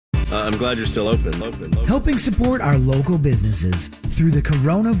I'm glad you're still open. Helping support our local businesses through the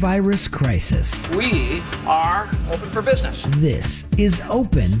coronavirus crisis. We are open for business. This is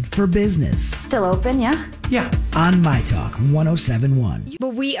Open for Business. Still open, yeah? Yeah. On My Talk 107.1.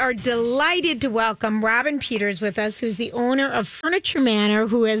 Well, we are delighted to welcome Robin Peters with us, who's the owner of Furniture Manor,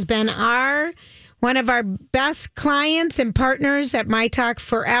 who has been one of our best clients and partners at My Talk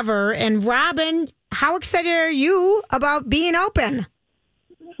forever. And Robin, how excited are you about being open?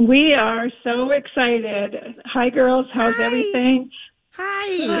 We are so excited. Hi, girls. How's everything?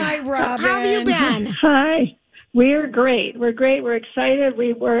 Hi, Robin. How have you been? Hi. We're great. We're great. We're excited.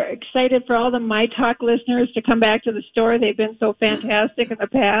 We were excited for all the My Talk listeners to come back to the store. They've been so fantastic in the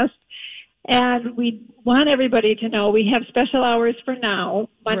past. And we want everybody to know we have special hours for now,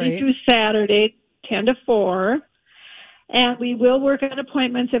 Monday through Saturday, 10 to 4. And we will work on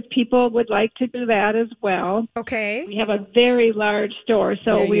appointments if people would like to do that as well. Okay. We have a very large store,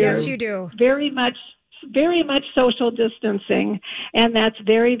 so we are you do. very much social distancing, and that's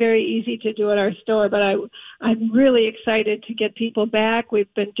very, very easy to do at our store. But I'm really excited to get people back.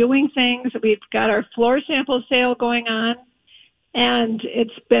 We've been doing things. We've got our floor sample sale going on, and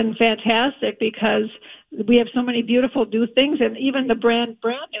it's been fantastic because we have so many beautiful new things, and even the brand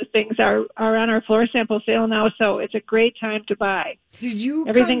new things are on our floor sample sale now. So it's a great time to buy.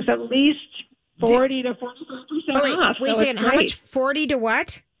 Everything's at least 40 to 45% off. Wait a second. How much? 40 to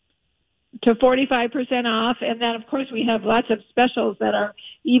what? To 45% off, and then of course we have lots of specials that are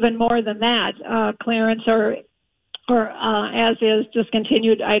even more than that, clearance or as is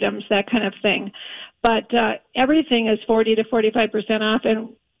discontinued items, that kind of thing. But everything is 40 to 45% off,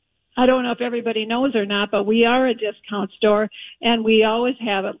 and I don't know if everybody knows or not, but we are a discount store, and we always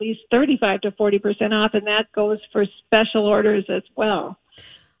have at least 35 to 40% off, and that goes for special orders as well.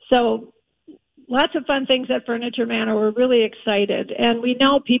 So lots of fun things at Furniture Manor. We're really excited. And we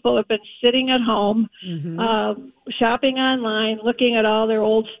know people have been sitting at home, shopping online, looking at all their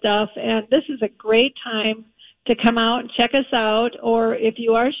old stuff, and this is a great time to come out and check us out. Or if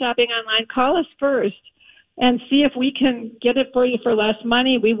you are shopping online, call us first and see if we can get it for you for less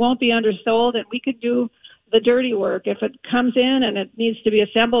money. We won't be undersold, and we could do the dirty work. If it comes in and it needs to be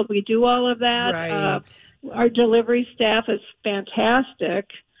assembled, we do all of that. Right. Our delivery staff is fantastic,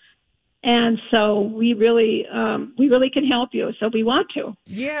 and so we really can help you. So we want to.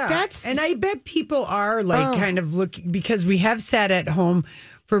 Yeah, and I bet people are kind of looking, because we have sat at home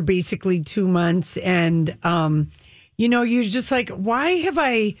for basically 2 months, and you're just like, why have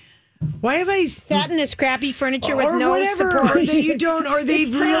I sat in this crappy furniture with or no whatever, support? or that you don't, or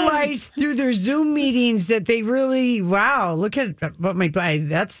they've realized through their Zoom meetings that they really, look at what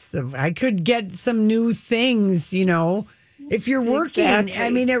I could get some new things, if you're working. Exactly. I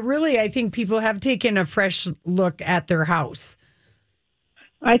mean, I think people have taken a fresh look at their house.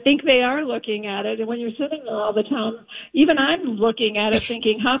 I think they are looking at it, and when you're sitting there all the time, even I'm looking at it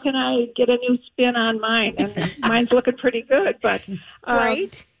thinking, how can I get a new spin on mine? And mine's looking pretty good, but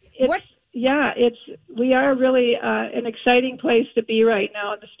right? We are really an exciting place to be right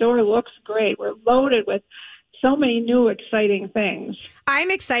now, and the store looks great. We're loaded with so many new exciting things.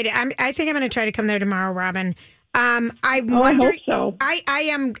 I'm excited. I think I'm going to try to come there tomorrow, Robin. I hope so.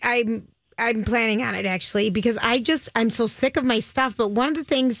 I'm planning on it, actually, because I'm so sick of my stuff. But one of the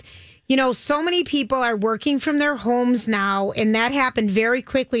things, so many people are working from their homes now, and that happened very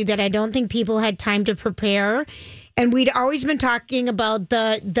quickly that I don't think people had time to prepare. And we'd always been talking about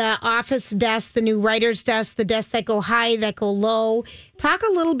the office desk, the new writer's desk, the desks that go high, that go low. Talk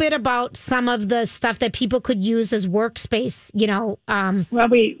a little bit about some of the stuff that people could use as workspace, Well,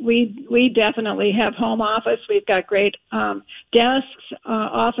 we definitely have home office. We've got great desks,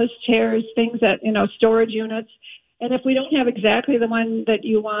 office chairs, things that, storage units. And if we don't have exactly the one that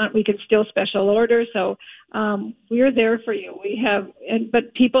you want, we can still special order. So we're there for you.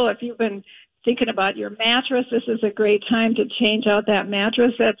 But people, if you've been thinking about your mattress, this is a great time to change out that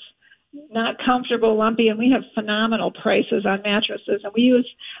mattress that's not comfortable, lumpy, and we have phenomenal prices on mattresses. And we use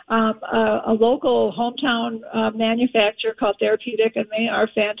a local hometown manufacturer called Therapeutic, and they are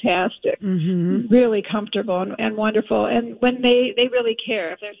fantastic, really comfortable and wonderful. And when they really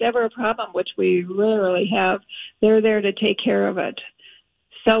care. If there's ever a problem, which we really have, they're there to take care of it.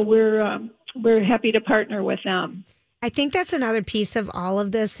 So we're happy to partner with them. I think that's another piece of all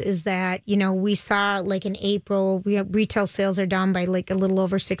of this is that, we saw like in April, retail sales are down by like a little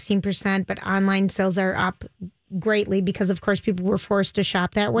over 16%, but online sales are up greatly because, of course, people were forced to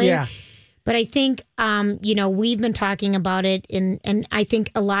shop that way. Yeah. But I think, we've been talking about it, and I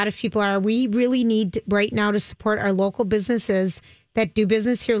think a lot of people we really need right now to support our local businesses that do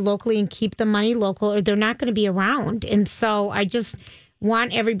business here locally and keep the money local, or they're not going to be around. And so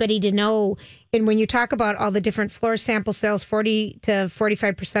want everybody to know. And when you talk about all the different floor sample sales, 40 to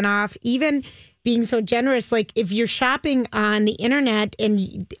 45% off, even being so generous, like if you're shopping on the internet,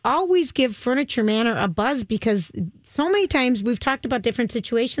 and always give Furniture Manor a buzz, because so many times we've talked about different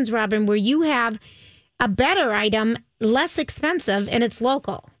situations, Robin, where you have a better item, less expensive, and it's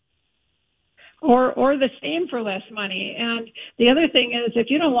local. Or the same for less money. And the other thing is, if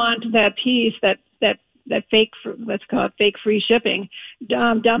you don't want that piece that fake, let's call it fake free shipping,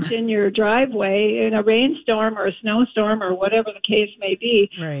 dumped in your driveway in a rainstorm or a snowstorm or whatever the case may be,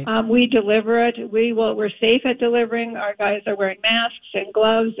 Right. We deliver it. We're safe at delivering. Our guys are wearing masks and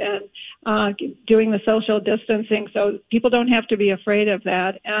gloves and doing the social distancing, so people don't have to be afraid of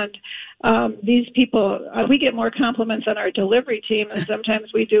that. And these people, we get more compliments on our delivery team than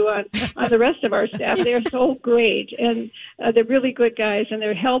sometimes we do on the rest of our staff. They're so great, and they're really good guys, and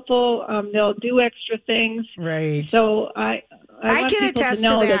they're helpful. They'll do extra things. Right. So I want can people attest to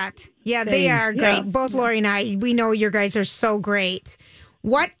know that. Yeah, they Same. are great. Yeah. Both Lori and I, we know your guys are so great.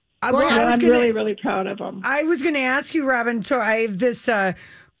 What? Go well, ahead. I was I'm gonna- really, really proud of them. I was going to ask you, Robin. So I have this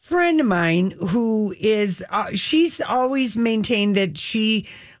friend of mine who is, she's always maintained that she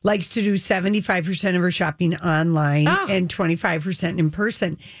likes to do 75% of her shopping online and 25% in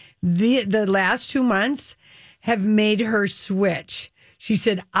person. The last 2 months have made her switch. She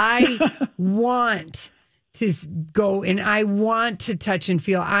said, I want to go and I want to touch and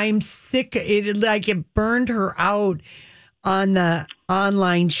feel. I'm sick. It burned her out on the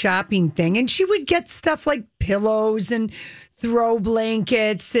online shopping thing. And she would get stuff like pillows and throw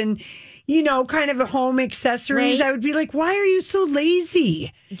blankets and, kind of home accessories. Right. I would be like, why are you so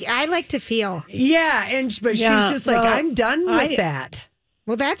lazy? I like to feel. Yeah. But Yeah, she's just like, well, I'm done with that.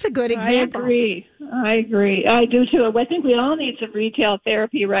 Well, that's a good example. I agree. I do too. I think we all need some retail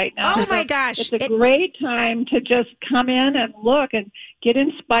therapy right now. Oh my gosh. It's a great time to just come in and look and get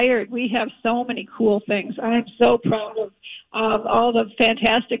inspired. We have so many cool things. I'm so proud of all the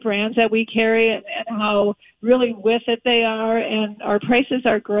fantastic brands that we carry and how really with it they are, and our prices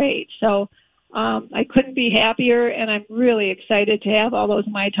are great. So I couldn't be happier, and I'm really excited to have all those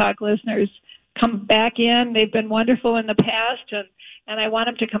My Talk listeners come back in. They've been wonderful in the past, and I want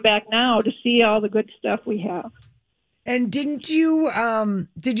them to come back now to see all the good stuff we have. And did you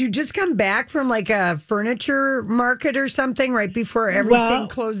just come back from like a furniture market or something right before everything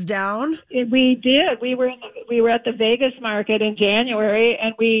closed down? We did. We were at the Vegas market in January,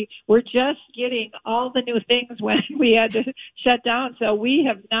 and we were just getting all the new things when we had to shut down. So we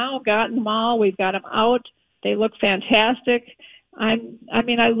have now gotten them all. We've got them out. They look fantastic. I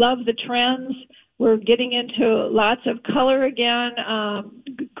love the trends. We're getting into lots of color again.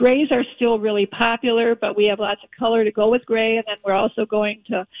 Grays are still really popular, but we have lots of color to go with gray. And then we're also going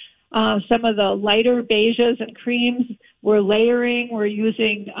to some of the lighter beiges and creams. We're layering. We're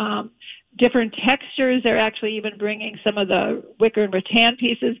using different textures. They're actually even bringing some of the wicker and rattan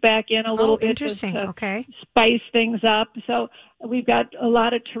pieces back in a little bit. Interesting. Just to Okay. spice things up. So we've got a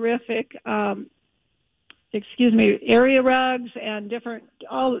lot of terrific, area rugs and different,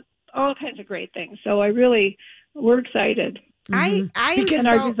 all kinds of great things. So we're excited. I am And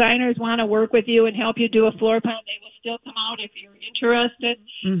our designers want to work with you and help you do a floor plan. They will still come out if you're interested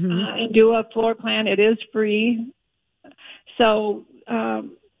and do a floor plan. It is free. So,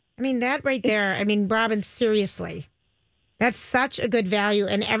 that right there, Robin, seriously, that's such a good value.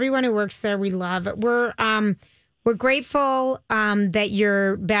 And everyone who works there, we love it. We're grateful that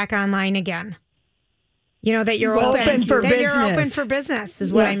you're back online again. That you're open for business. You're open for business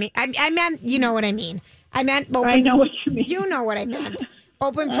is what I mean. I meant, you know what I mean. I meant open. I know what you mean. You know what I meant.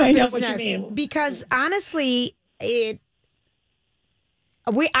 Open for I know what you business. mean. Because honestly, I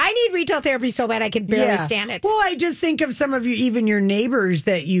need retail therapy so bad I can barely stand it. Well, I just think of some of you, even your neighbors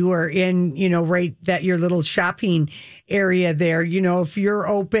that you are in, right, that your little shopping area there, if you're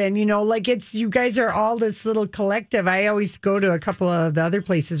open, like you guys are all this little collective. I always go to a couple of the other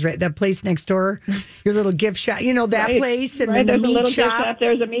places, right? That place next door, your little gift shop, that Right. place, and right. then the There's a meat little gift shop. shop.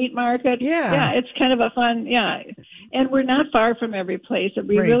 There's a meat market. Yeah. It's kind of a fun, And we're not far from every place.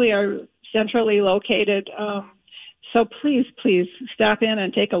 We Right. really are centrally located. So please stop in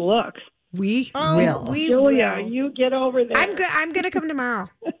and take a look. We Oh, will. we Julia, will. you get over there. I'm going to come tomorrow.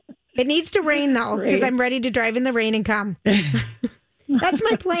 It needs to rain though, because Great. I'm ready to drive in the rain and come. That's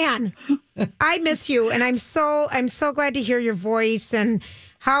my plan. I miss you, and I'm so glad to hear your voice. And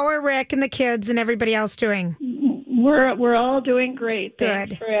how are Rick and the kids and everybody else doing? We're all doing great.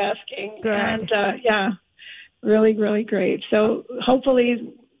 Thanks Good. for asking. Good. And really, really great. So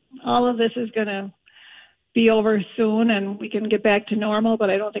hopefully all of this is going to be over soon and we can get back to normal, but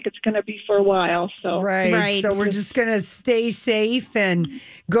I don't think it's going to be for a while. So Right. So we're just going to stay safe and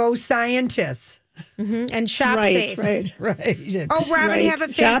go scientists. And shop right, safe. right. Right. Oh, Robin, Right. have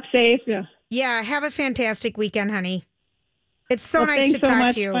a Shop safe. Yeah. have a fantastic weekend, honey. It's so Well, nice thanks to so talk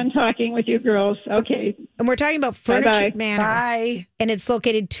much. to you. Fun talking with you girls. Okay. And we're talking about Furniture Bye-bye. Manor. Bye. And it's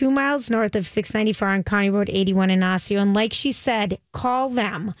located 2 miles north of 694 on County Road 81 in Osseo. And like she said, call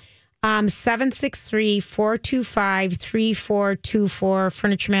them. 763-425-3424,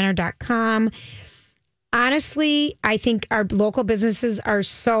 furnituremanor.com. Honestly, I think our local businesses are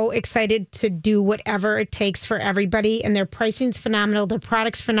so excited to do whatever it takes for everybody. And their pricing's phenomenal. Their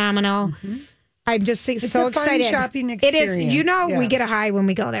product's phenomenal. I'm just so a fun excited. shopping It is. experience. You know, Yeah. we get a high when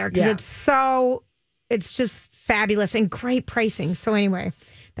we go there because Yeah. it's just fabulous and great pricing. So anyway,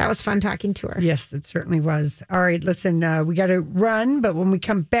 that was fun talking to her. Yes, it certainly was. All right, listen, we got to run, but when we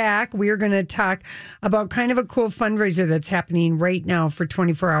come back, we are going to talk about kind of a cool fundraiser that's happening right now for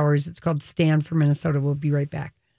 24 hours. It's called Stand for Minnesota. We'll be right back.